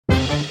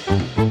Hi,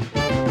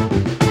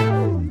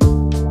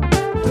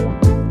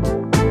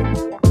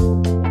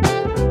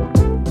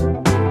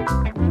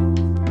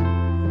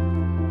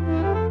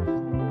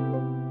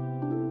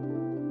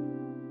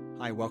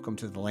 welcome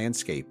to The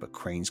Landscape, a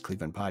Crane's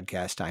Cleveland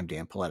podcast. I'm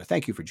Dan Paletta.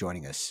 Thank you for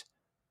joining us.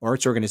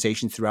 Arts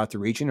organizations throughout the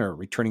region are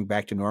returning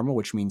back to normal,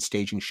 which means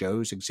staging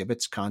shows,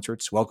 exhibits,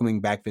 concerts, welcoming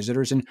back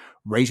visitors, and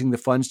raising the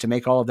funds to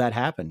make all of that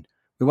happen.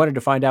 We wanted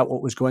to find out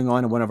what was going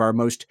on in one of our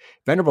most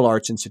venerable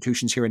arts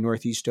institutions here in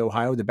Northeast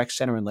Ohio, the Beck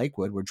Center in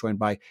Lakewood. We're joined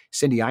by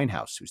Cindy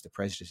Einhouse, who's the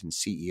president and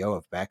CEO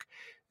of Beck,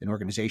 an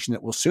organization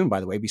that will soon,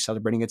 by the way, be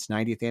celebrating its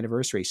 90th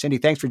anniversary. Cindy,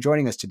 thanks for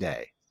joining us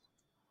today.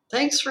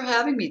 Thanks for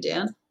having me,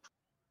 Dan.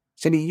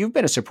 Cindy, you've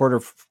been a supporter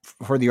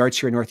for the arts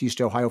here in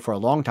Northeast Ohio for a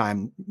long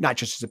time, not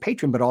just as a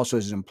patron, but also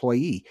as an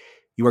employee.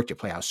 You worked at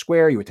Playhouse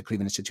Square, you were at the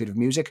Cleveland Institute of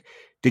Music.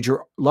 Did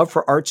your love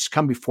for arts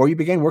come before you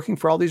began working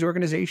for all these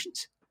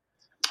organizations?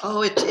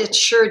 Oh, it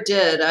sure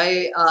did.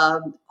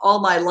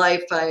 All my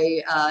life,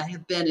 I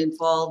have been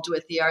involved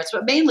with the arts,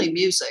 but mainly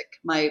music.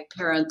 My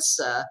parents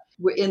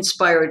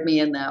inspired me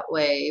in that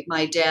way.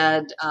 My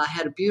dad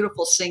had a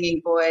beautiful singing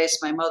voice.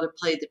 My mother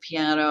played the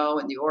piano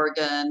and the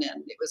organ,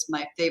 and it was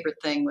my favorite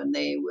thing when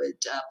they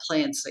would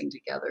play and sing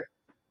together.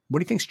 What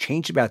do you think's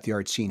changed about the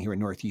art scene here in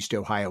Northeast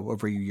Ohio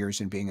over your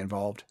years in being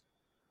involved?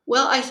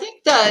 Well, I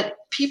think that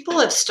people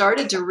have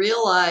started to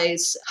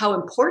realize how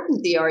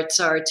important the arts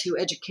are to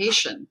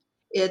education.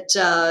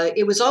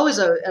 It was always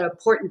an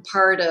important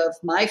part of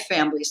my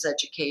family's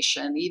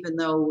education, even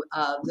though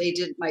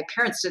my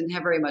parents didn't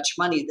have very much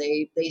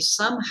money. They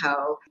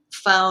somehow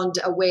found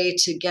a way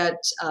to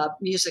get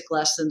music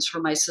lessons for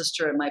my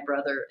sister and my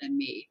brother and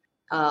me.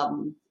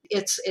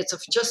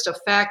 Just a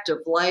fact of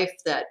life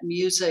that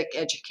music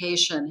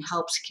education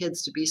helps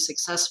kids to be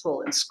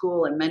successful in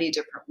school in many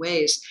different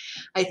ways.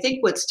 I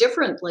think what's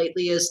different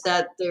lately is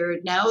that there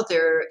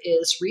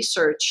is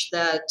research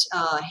that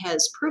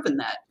has proven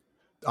that.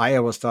 I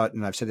always thought,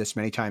 and I've said this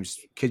many times,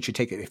 kids should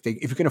take it,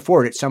 if you can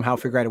afford it, somehow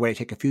figure out a way to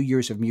take a few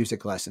years of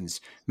music lessons.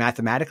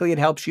 Mathematically, it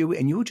helps you,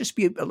 and you will just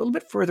be a little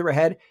bit further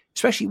ahead,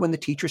 especially when the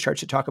teacher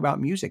starts to talk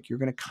about music. You're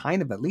going to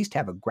kind of at least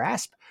have a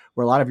grasp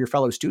where a lot of your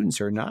fellow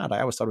students are not. I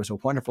always thought it was a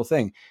wonderful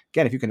thing.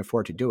 Again, if you can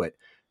afford to do it.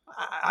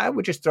 I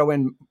would just throw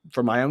in,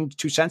 for my own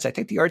 2 cents, I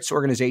think the arts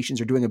organizations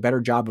are doing a better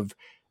job of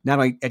not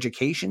only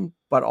education,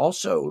 but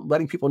also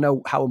letting people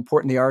know how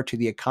important they are to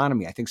the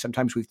economy. I think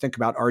sometimes we think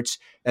about arts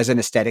as an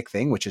aesthetic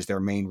thing, which is their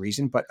main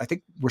reason, but I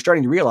think we're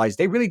starting to realize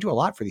they really do a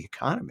lot for the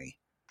economy.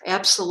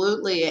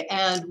 Absolutely.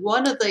 And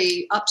one of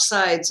the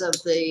upsides of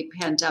the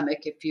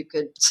pandemic, if you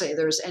could say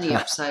there's any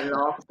upside at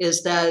all,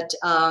 is that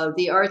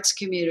the arts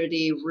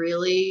community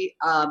really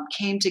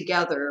came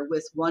together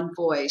with one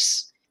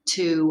voice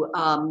to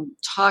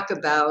talk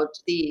about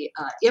the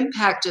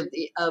impact of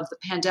the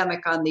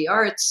pandemic on the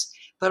arts,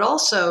 but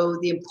also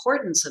the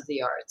importance of the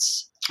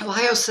arts.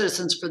 Ohio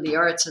Citizens for the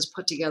Arts has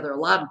put together a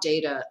lot of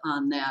data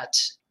on that.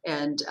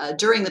 And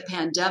during the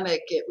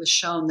pandemic, it was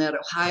shown that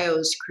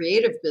Ohio's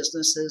creative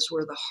businesses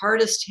were the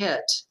hardest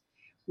hit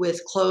with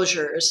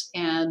closures.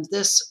 And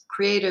this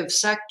creative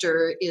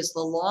sector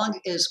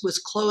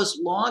was closed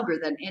longer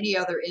than any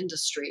other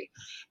industry.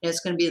 And it's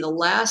going to be the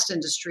last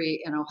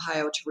industry in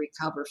Ohio to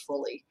recover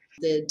fully.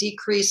 The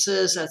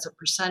decreases as a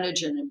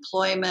percentage in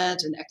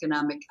employment and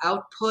economic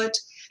output,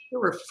 they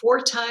were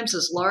 4 times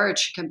as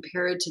large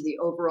compared to the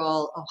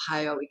overall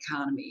Ohio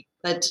economy.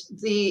 But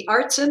the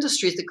arts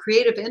industries, the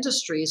creative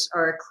industries,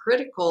 are a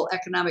critical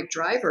economic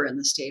driver in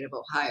the state of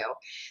Ohio.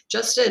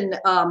 Just in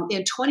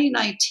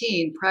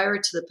 2019, prior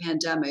to the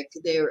pandemic,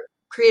 their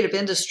creative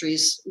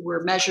industries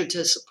were measured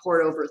to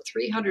support over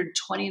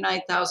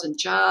 329,000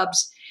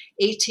 jobs,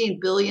 $18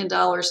 billion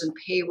in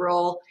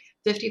payroll,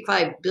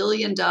 $55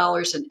 billion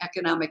in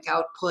economic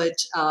output.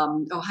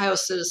 Ohio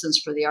Citizens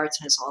for the Arts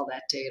has all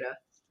that data.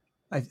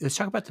 Let's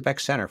talk about the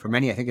Beck Center. For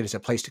many, I think it is a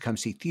place to come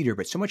see theater,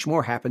 but so much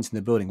more happens in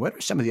the building. What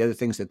are some of the other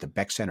things that the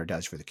Beck Center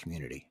does for the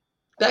community?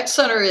 Beck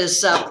Center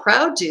is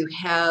proud to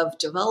have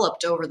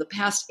developed over the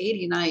past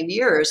 89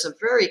 years a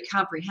very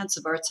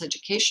comprehensive arts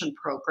education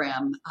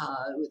program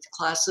with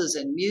classes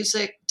in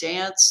music,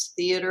 dance,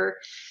 theater,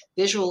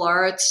 visual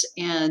arts,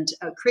 and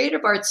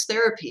creative arts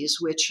therapies,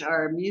 which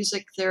are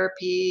music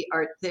therapy,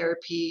 art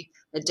therapy,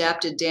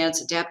 adapted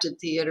dance, adapted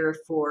theater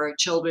for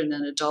children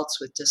and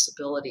adults with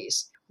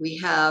disabilities. We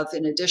have,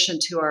 in addition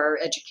to our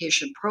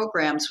education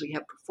programs, we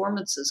have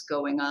performances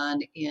going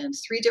on in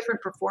 3 different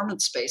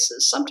performance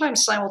spaces,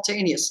 sometimes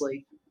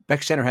simultaneously.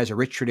 Beck Center has a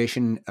rich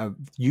tradition of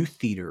youth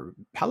theater.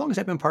 How long has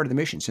that been part of the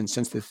mission?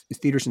 Since the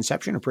theater's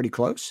inception, or pretty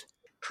close?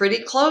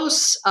 Pretty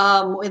close.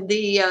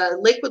 The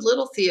Lakewood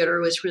Little Theater,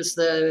 which was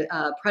the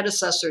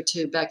predecessor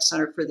to Beck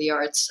Center for the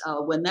Arts,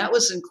 when that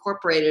was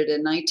incorporated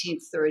in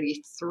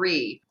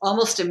 1933,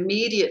 almost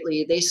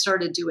immediately they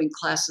started doing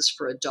classes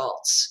for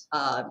adults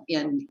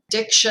in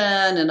diction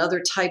and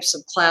other types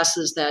of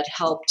classes that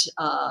helped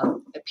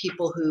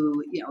people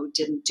who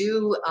didn't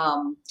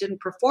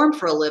perform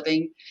for a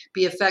living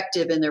be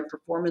effective in their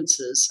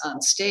performances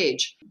on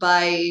stage.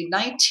 By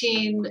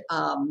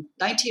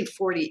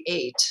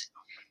 1948.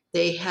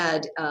 they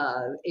had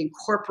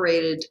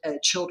incorporated a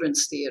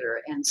children's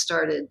theater and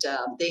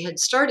they had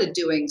started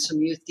doing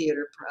some youth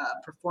theater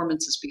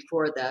performances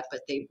before that,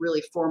 but they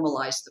really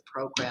formalized the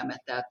program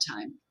at that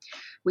time.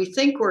 We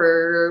think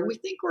we're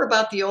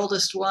about the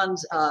oldest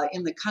ones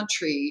in the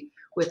country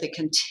with a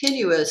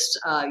continuous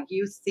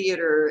youth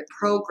theater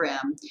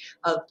program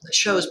of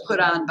shows put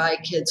on by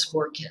kids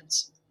for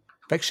kids.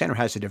 Beck Center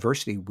has a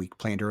diversity week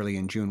planned early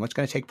in June. What's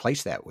going to take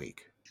place that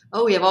week?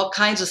 Oh, we have all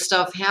kinds of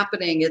stuff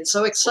happening. It's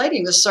so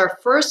exciting. This is our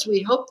first.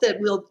 We hope that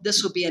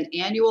this will be an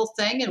annual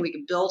thing and we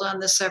can build on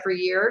this every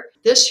year.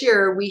 This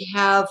year we're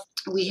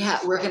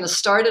going to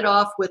start it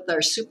off with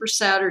our Super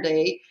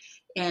Saturday,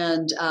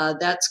 and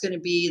that's going to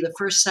be the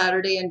first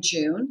Saturday in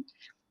June.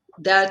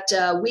 That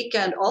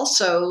weekend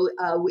also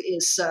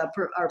is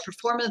our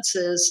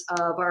performances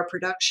of our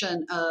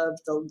production of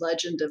The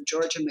Legend of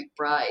Georgia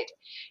McBride.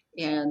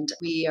 And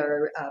we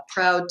are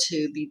proud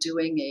to be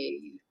doing a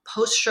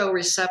post-show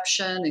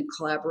reception in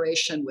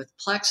collaboration with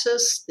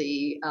Plexus,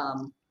 the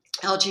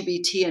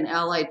LGBT and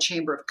Allied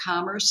Chamber of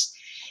Commerce.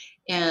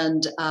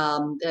 And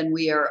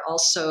we are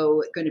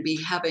also going to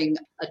be having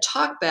a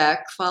talk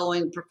back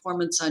following the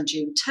performance on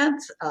June 10th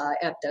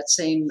at that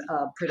same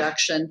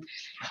production.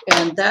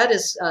 And that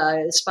is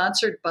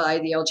sponsored by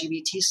the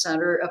LGBT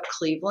Center of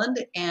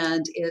Cleveland.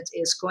 And it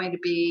is going to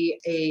be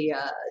a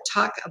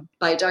talk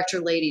by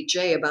Dr. Lady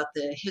J about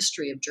the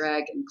history of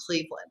drag in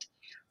Cleveland.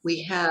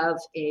 We have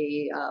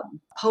a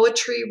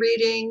poetry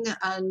reading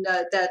on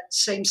that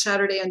same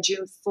Saturday on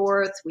June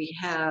 4th. We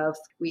have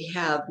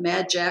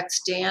Mad Jack's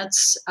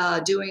Dance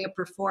doing a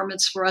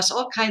performance for us,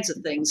 all kinds of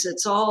things.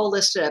 It's all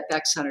listed at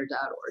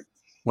beckcenter.org.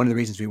 One of the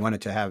reasons we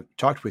wanted to have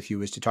talked with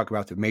you is to talk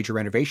about the major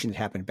renovation that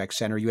happened at Beck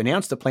Center. You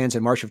announced the plans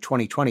in March of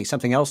 2020.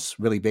 Something else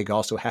really big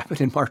also happened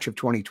in March of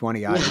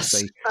 2020,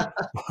 obviously. Yes.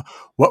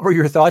 What were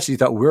your thoughts? You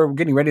thought we're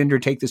getting ready to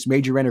undertake this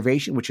major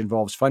renovation, which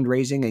involves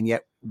fundraising, and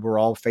yet we're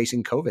all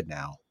facing COVID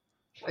now.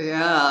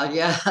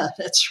 Yeah,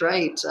 that's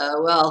right.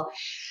 Well,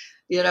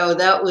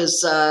 that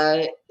was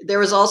there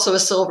was also a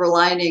silver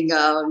lining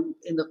of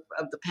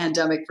the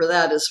pandemic for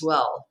that as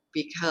well,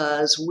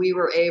 because we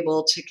were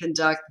able to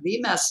conduct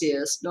the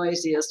messiest,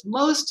 noisiest,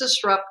 most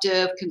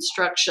disruptive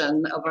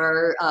construction of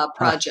our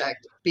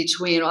project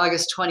between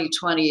August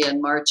 2020 and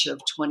March of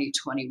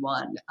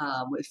 2021.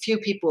 A few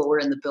people were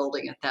in the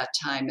building at that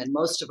time, and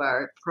most of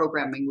our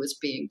programming was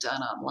being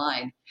done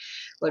online.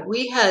 But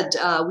we had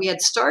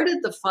started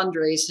the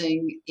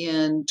fundraising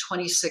in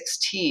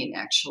 2016.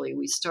 Actually,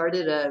 we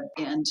started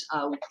and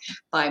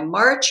by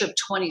March of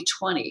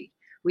 2020,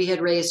 we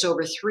had raised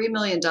over $3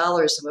 million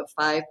of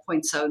a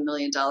 $5.7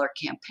 million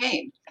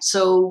campaign.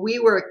 So we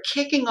were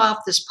kicking off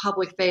this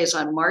public phase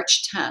on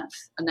March 10th,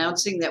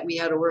 announcing that we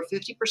had over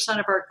 50%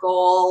 of our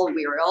goal.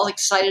 We were all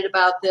excited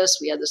about this.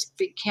 We had this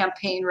big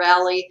campaign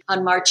rally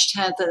on March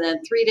 10th, and then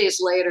 3 days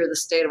later, the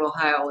state of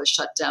Ohio was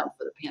shut down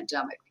for the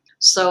pandemic.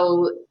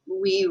 So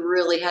we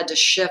really had to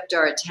shift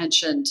our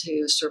attention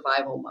to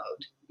survival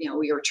mode.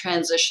 We were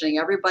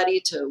transitioning everybody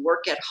to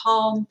work at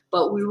home,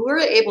 but we were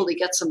able to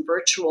get some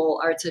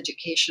virtual arts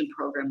education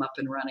program up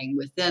and running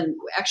within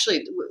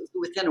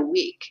a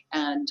week.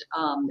 And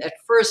at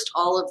first,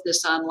 all of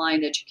this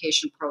online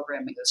education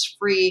programming was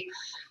free.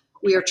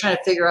 We were trying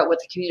to figure out what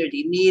the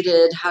community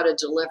needed, how to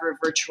deliver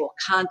virtual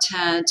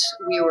content.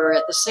 We were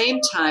at the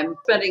same time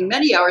spending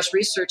many hours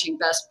researching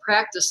best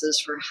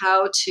practices for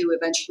how to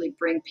eventually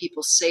bring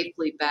people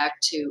safely back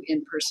to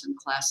in-person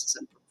classes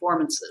and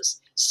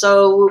performances.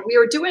 So we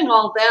were doing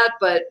all that,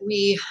 but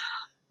we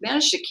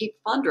managed to keep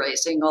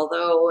fundraising,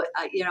 although,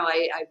 I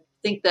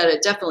think that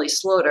it definitely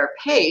slowed our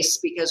pace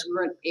because we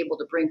weren't able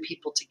to bring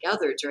people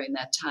together during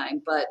that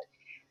time. But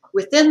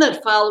within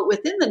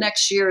the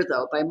next year,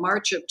 though, by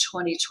March of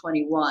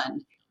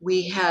 2021,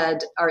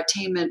 our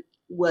attainment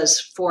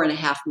was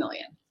 $4.5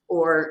 million,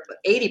 or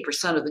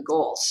 80% of the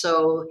goal.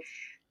 So,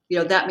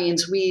 that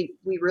means we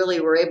really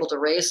were able to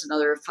raise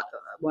another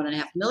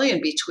 $1.5 million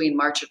between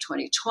March of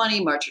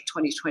 2020, March of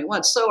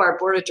 2021. So our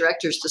board of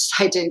directors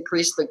decided to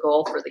increase the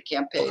goal for the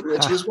campaign,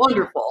 which was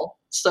wonderful,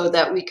 so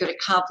that we could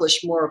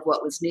accomplish more of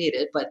what was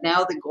needed. But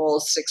now the goal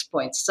is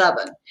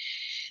 6.7.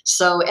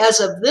 So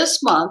as of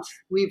this month,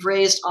 we've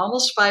raised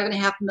almost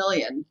 $5.5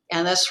 million,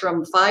 and that's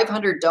from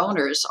 500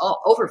 donors,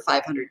 over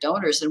 500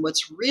 donors. And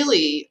what's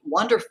really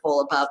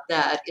wonderful about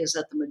that is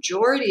that the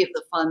majority of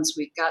the funds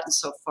we've gotten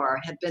so far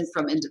have been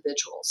from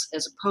individuals,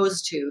 as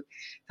opposed to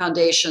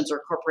foundations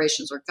or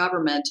corporations or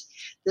government.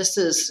 This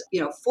is,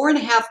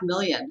 $4.5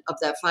 million of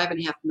that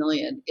 $5.5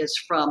 million is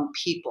from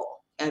people.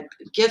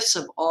 Gifts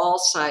of all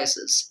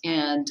sizes,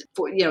 and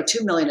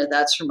 $2 million of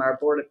that's from our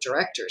board of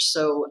directors.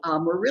 So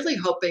we're really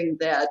hoping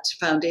that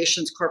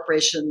foundations,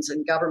 corporations,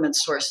 and government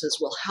sources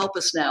will help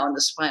us now in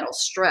this final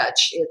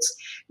stretch. It's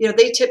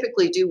they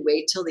typically do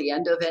wait till the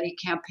end of any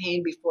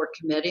campaign before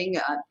committing,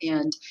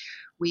 and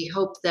we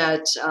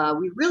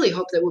really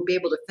hope that we'll be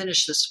able to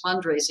finish this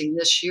fundraising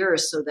this year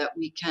so that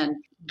we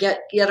can get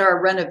our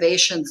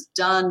renovations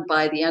done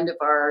by the end of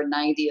our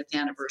 90th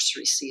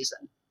anniversary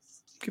season.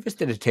 Give us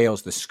the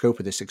details, the scope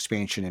of this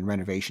expansion and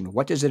renovation.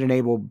 What does it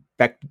enable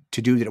Beck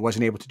to do that it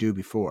wasn't able to do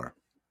before?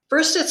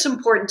 First, it's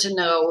important to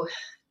know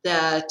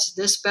that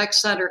this Beck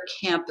Center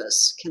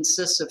campus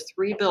consists of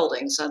 3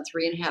 buildings on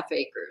 3.5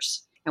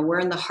 acres. And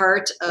we're in the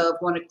heart of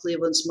one of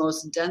Cleveland's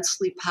most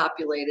densely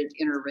populated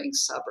inner ring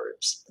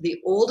suburbs. The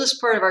oldest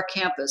part of our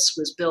campus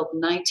was built in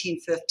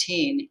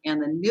 1915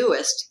 and the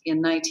newest in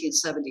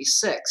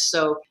 1976.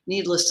 So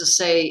needless to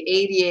say,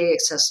 ADA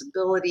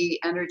accessibility,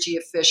 energy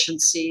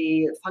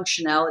efficiency,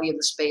 functionality of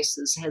the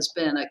spaces has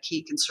been a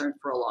key concern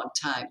for a long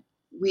time.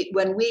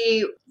 When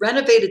we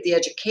renovated the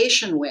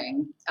education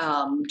wing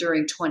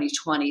during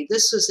 2020,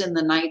 this was in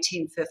the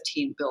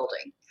 1915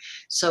 building.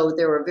 So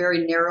there were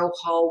very narrow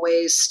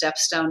hallways,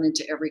 steps down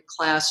into every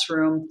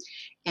classroom.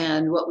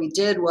 And what we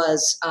did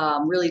was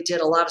really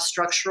did a lot of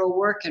structural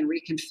work and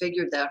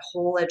reconfigured that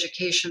whole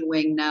education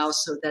wing now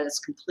so that it's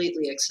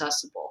completely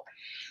accessible.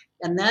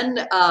 And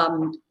then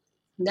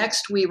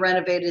next, we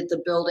renovated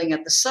the building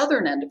at the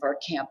southern end of our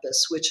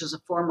campus, which is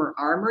a former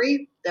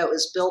armory that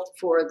was built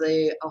for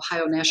the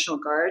Ohio National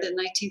Guard in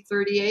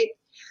 1938.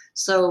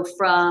 So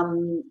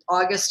from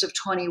August of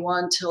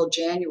 21 till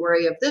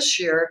January of this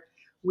year,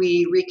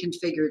 we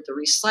reconfigured the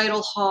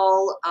recital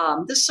hall.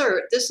 This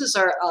is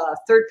our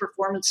third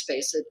performance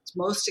space. It's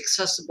most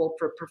accessible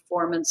for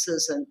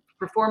performances and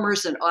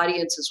performers and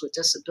audiences with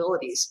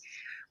disabilities.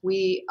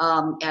 We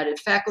added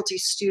faculty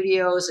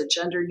studios, a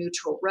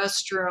gender-neutral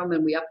restroom,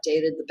 and we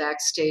updated the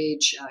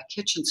backstage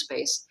kitchen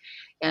space.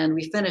 And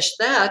we finished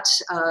that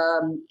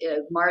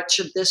in March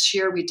of this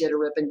year. We did a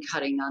ribbon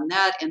cutting on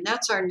that, and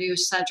that's our new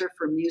Center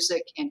for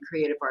Music and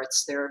Creative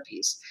Arts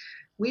Therapies.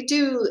 We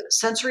do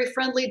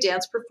sensory-friendly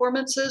dance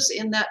performances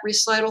in that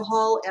recital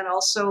hall and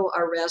also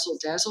our Razzle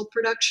Dazzle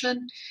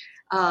production.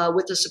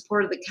 With the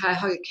support of the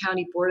Cuyahoga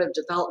County Board of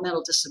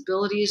Developmental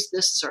Disabilities.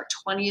 This is our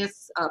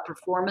 20th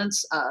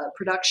performance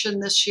production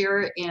this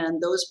year,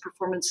 and those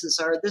performances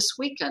are this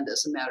weekend,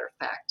 as a matter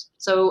of fact.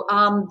 So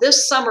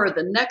this summer,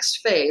 the next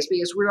phase,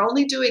 because we're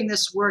only doing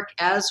this work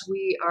as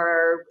we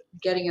are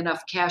getting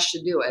enough cash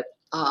to do it,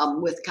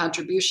 with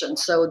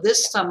contributions. So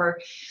this summer,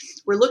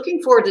 we're looking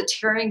forward to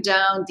tearing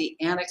down the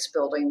annex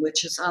building,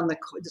 which is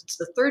it's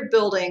the third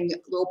building,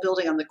 little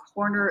building on the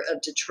corner of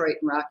Detroit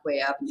and Rockaway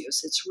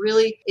Avenues.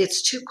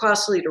 It's too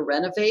costly to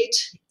renovate,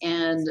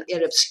 and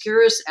it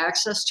obscures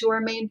access to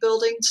our main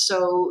building.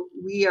 So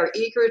we are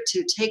eager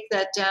to take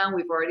that down.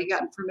 We've already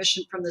gotten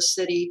permission from the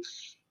city.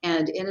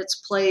 And in its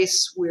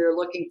place, we're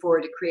looking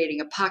forward to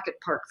creating a pocket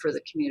park for the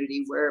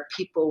community where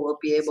people will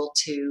be able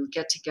to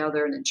get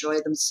together and enjoy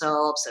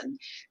themselves and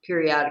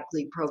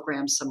periodically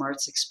program some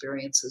arts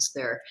experiences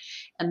there.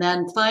 And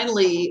then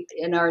finally,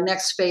 in our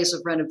next phase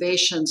of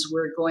renovations,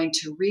 we're going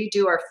to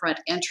redo our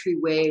front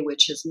entryway,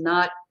 which is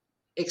not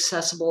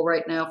accessible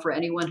right now for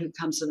anyone who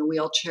comes in a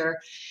wheelchair.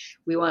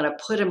 We want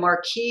to put a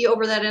marquee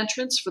over that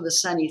entrance for the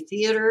Sunny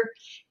Theater.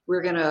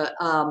 We're going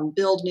to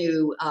build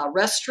new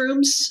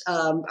restrooms.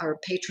 Our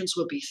patrons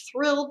will be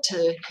thrilled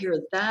to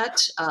hear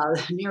that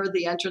near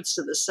the entrance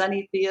to the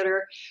Sunny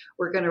Theater.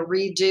 We're going to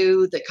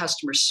redo the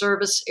customer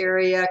service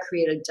area,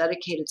 create a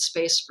dedicated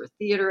space for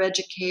theater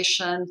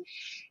education.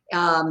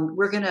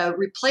 We're going to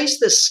replace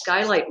this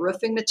skylight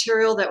roofing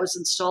material that was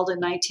installed in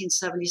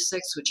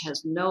 1976, which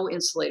has no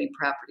insulating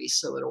properties.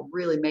 So it'll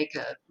really make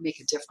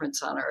a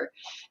difference on our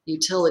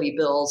utility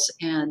bills.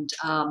 And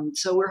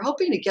so we're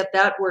hoping to get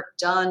that work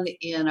done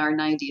in our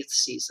 90th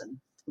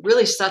season.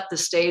 Really set the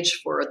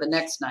stage for the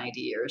next 90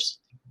 years.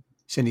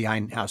 Cindy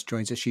Einhouse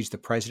joins us. She's the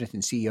president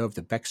and CEO of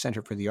the Beck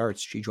Center for the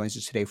Arts. She joins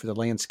us today for The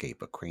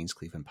Landscape, a Crain's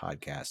Cleveland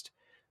podcast.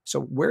 So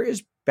where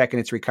is Beck in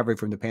its recovery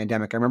from the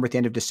pandemic? I remember at the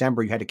end of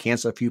December, you had to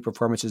cancel a few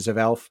performances of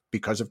Elf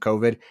because of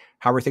COVID.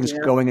 How are things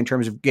going in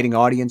terms of getting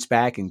audience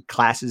back and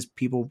classes?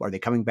 People, are they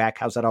coming back?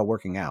 How's that all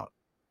working out?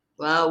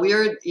 Wow,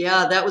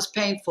 that was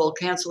painful,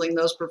 canceling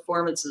those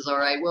performances. All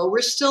right. Well,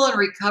 we're still in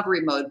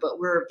recovery mode, but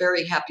we're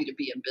very happy to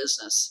be in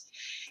business.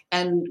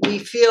 And we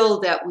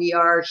feel that we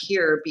are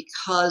here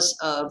because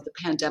of the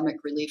pandemic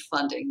relief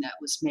funding that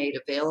was made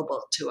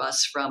available to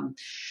us from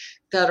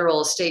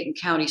federal, state, and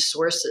county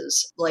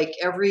sources. Like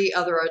every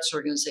other arts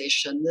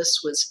organization, this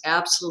was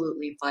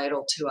absolutely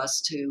vital to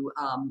us to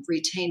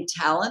retain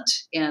talent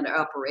in our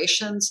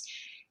operations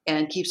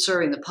and keep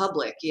serving the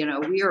public. You know,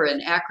 we are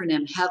in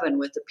acronym heaven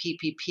with the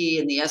PPP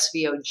and the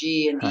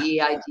SVOG and the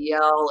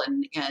EIDL,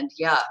 and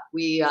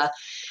we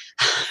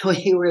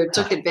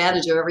took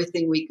advantage of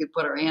everything we could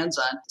put our hands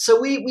on. So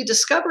we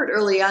discovered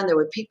early on that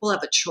when people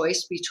have a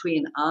choice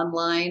between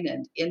online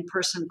and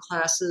in-person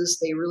classes,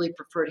 they really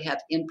prefer to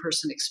have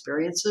in-person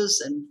experiences,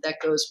 and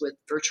that goes with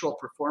virtual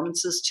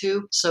performances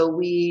too. So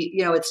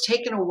it's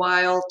taken a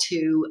while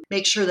to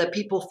make sure that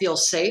people feel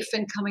safe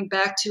in coming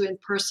back to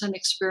in-person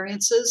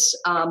experiences.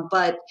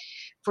 But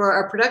for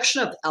our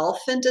production of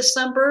Elf in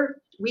December,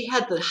 we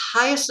had the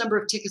highest number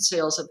of ticket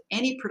sales of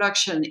any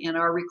production in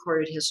our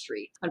recorded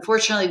history.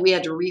 Unfortunately, we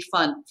had to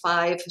refund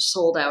 5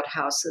 sold-out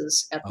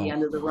houses at the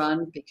end of the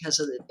run because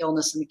of the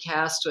illness in the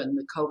cast when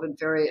the COVID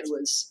variant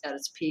was at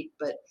its peak.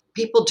 But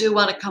people do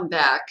want to come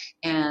back.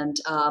 And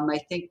I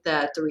think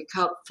that the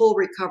full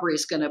recovery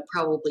is going to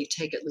probably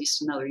take at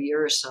least another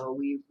year or so.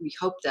 We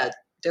hope that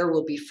there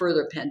will be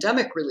further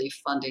pandemic relief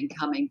funding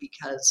coming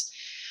because,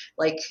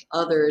 like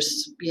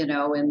others,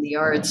 in the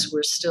arts,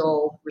 we're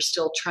still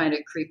trying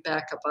to creep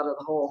back up out of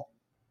the hole.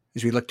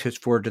 As we look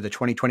forward to the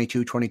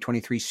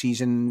 2022-2023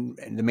 season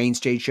and the main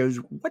stage shows,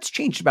 what's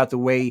changed about the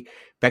way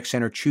Beck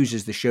Center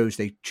chooses the shows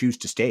they choose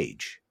to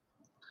stage?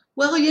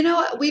 Well,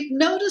 we've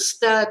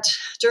noticed that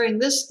during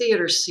this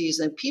theater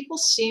season, people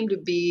seem to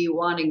be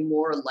wanting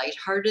more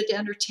lighthearted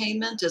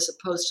entertainment as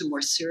opposed to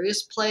more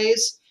serious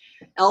plays.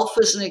 Elf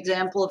is an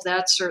example of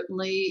that,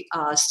 certainly.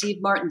 Steve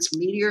Martin's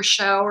Meteor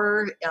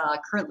Shower,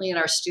 currently in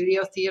our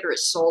studio theater,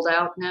 is sold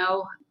out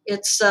now.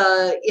 It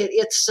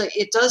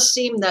does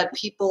seem that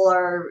people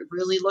are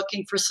really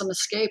looking for some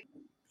escape.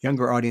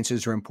 Younger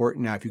audiences are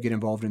important. Now, if you get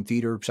involved in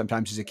theater,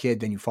 sometimes as a kid,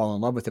 then you fall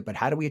in love with it. But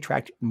how do we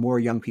attract more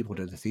young people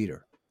to the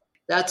theater?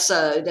 That's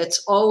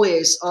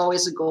always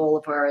a goal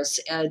of ours,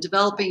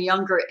 developing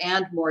younger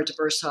and more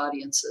diverse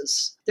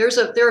audiences. There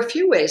are a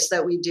few ways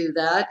that we do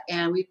that,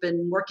 and we've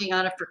been working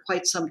on it for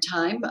quite some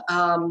time.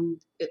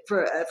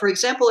 For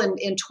example,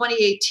 in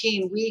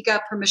 2018, we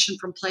got permission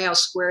from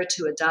Playhouse Square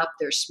to adopt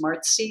their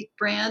Smart Seat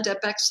brand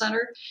at Beck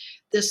Center.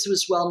 This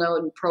was a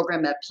well-known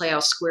program at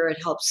Playhouse Square.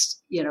 It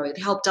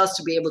helped us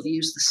to be able to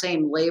use the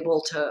same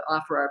label to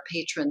offer our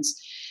patrons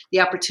the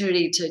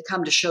opportunity to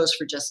come to shows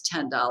for just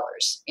 $10.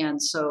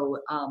 And so,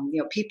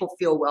 people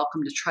feel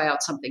welcome to try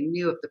out something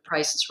new if the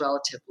price is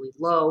relatively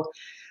low.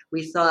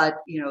 We thought,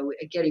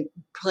 getting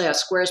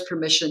Playhouse Square's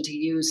permission to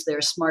use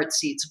their Smart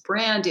Seats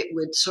brand, it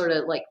would sort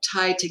of like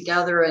tie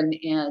together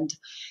and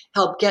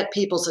help get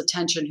people's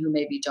attention who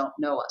maybe don't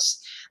know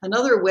us.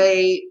 Another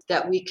way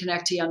that we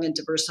connect to young and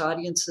diverse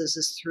audiences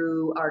is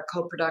through our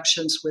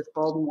co-productions with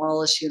Baldwin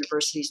Wallace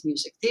University's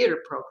Music Theater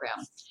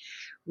program.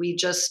 We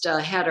just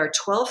had our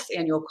 12th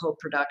annual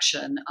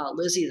co-production,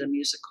 Lizzie the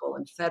Musical,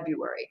 in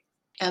February.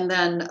 And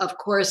then, of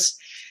course,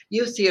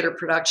 youth theater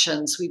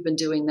productions. We've been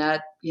doing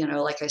that,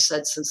 like I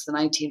said, since the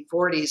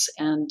 1940s.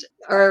 And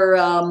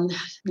our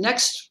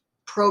next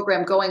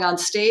program going on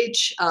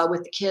stage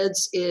with the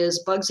kids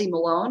is Bugsy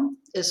Malone.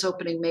 Is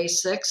opening May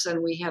 6th,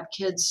 and we have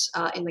kids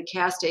in the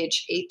cast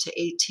age 8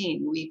 to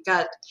 18. We've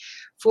got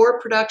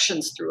 4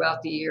 productions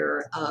throughout the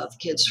year of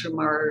kids from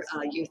our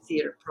youth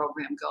theater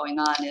program going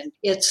on. And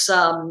it's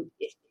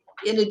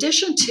in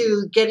addition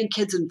to getting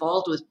kids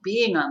involved with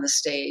being on the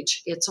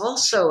stage, it's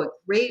also a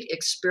great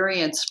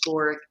experience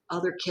for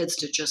other kids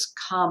to just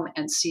come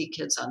and see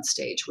kids on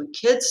stage. When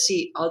kids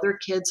see other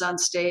kids on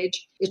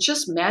stage, it's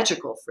just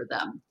magical for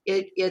them.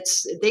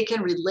 They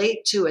can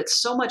relate to it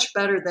so much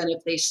better than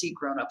if they see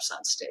grown-ups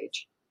on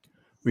stage.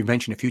 We've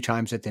mentioned a few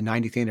times that the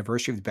 90th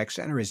anniversary of the Beck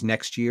Center is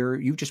next year.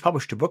 You just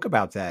published a book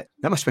about that.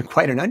 That must have been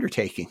quite an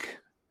undertaking.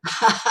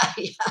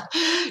 Yeah,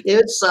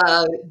 it's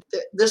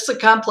this is a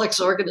complex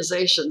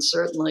organization,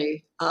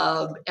 certainly,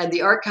 and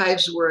the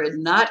archives were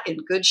not in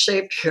good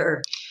shape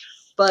here,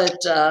 but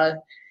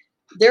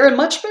they're in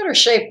much better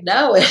shape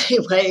now.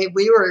 Anyway,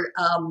 we were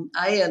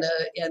I and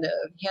a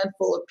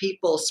handful of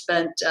people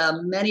spent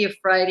many a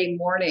Friday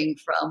morning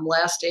from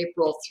last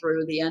April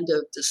through the end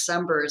of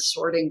December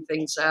sorting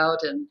things out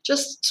and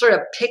just sort of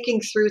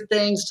picking through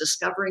things,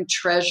 discovering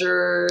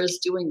treasures,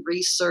 doing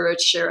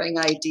research, sharing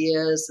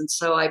ideas. And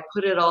so I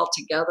put it all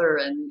together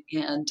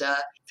and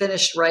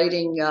finished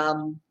writing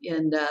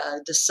in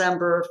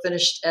December,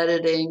 finished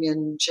editing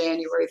in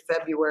January,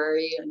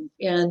 February,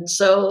 and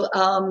so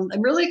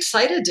I'm really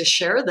excited to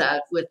share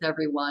that with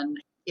everyone.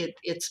 It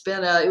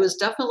was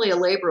definitely a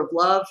labor of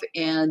love,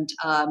 and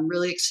I'm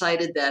really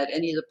excited that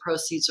any of the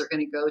proceeds are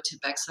going to go to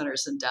Beck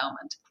Center's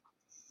endowment.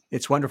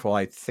 It's wonderful.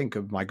 I think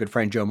of my good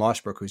friend Joe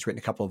Mossbrook, who's written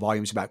a couple of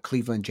volumes about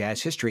Cleveland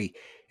jazz history,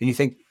 and you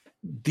think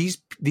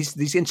these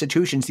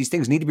institutions, these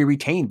things need to be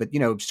retained. But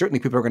certainly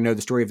people are going to know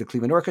the story of the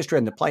Cleveland Orchestra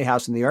and the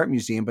Playhouse and the Art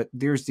Museum. But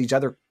there's these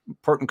other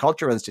important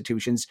cultural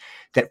institutions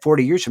that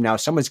 40 years from now,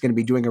 someone's going to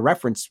be doing a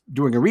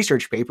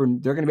research paper,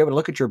 and they're going to be able to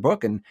look at your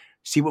book and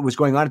see what was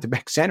going on at the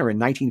Beck Center in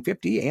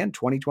 1950 and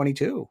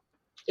 2022.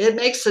 It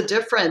makes a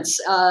difference.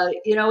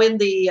 In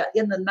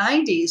the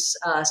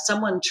 90s,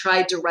 someone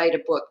tried to write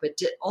a book, but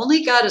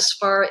only got as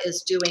far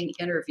as doing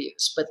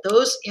interviews. But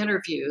those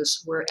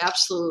interviews were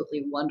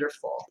absolutely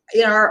wonderful.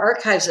 In our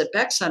archives at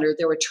Beck Center,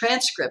 there were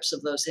transcripts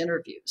of those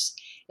interviews.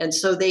 And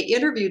so they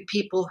interviewed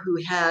people who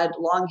had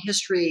long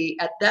history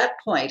at that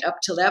point, up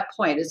to that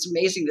point. It's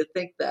amazing to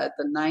think that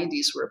the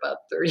 90s were about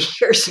 30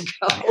 years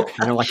ago.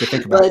 I don't like to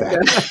think about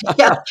that.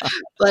 Yeah,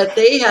 but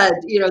they had,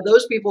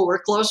 those people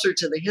were closer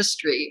to the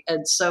history.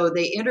 And so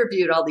they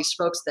interviewed all these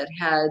folks that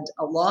had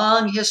a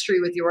long history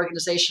with the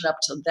organization up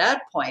to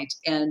that point.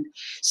 And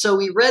so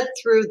we read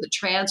through the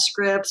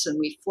transcripts and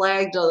we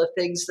flagged all the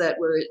things that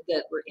were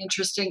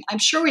interesting. I'm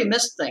sure we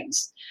missed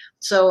things.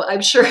 So I'm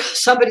sure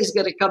somebody's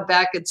going to come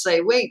back and say,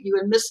 wait, you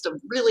had missed a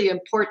really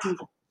important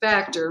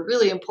fact or a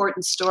really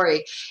important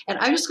story. And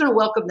I'm just going to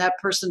welcome that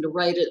person to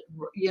write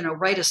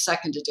a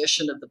second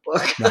edition of the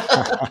book.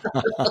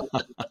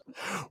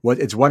 Well,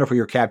 it's wonderful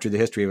you captured the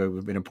history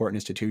of an important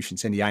institution.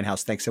 Cindy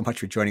Einhouse, thanks so much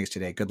for joining us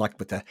today. Good luck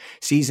with the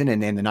season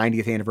and the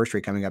 90th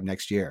anniversary coming up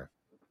next year.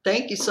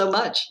 Thank you so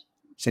much.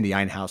 Cindy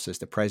Einhouse is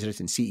the president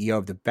and CEO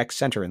of the Beck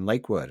Center in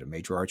Lakewood, a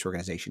major arts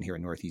organization here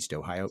in Northeast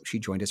Ohio. She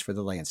joined us for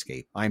The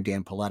Landscape. I'm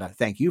Dan Paletta.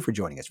 Thank you for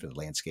joining us for The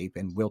Landscape,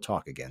 and we'll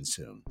talk again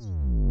soon.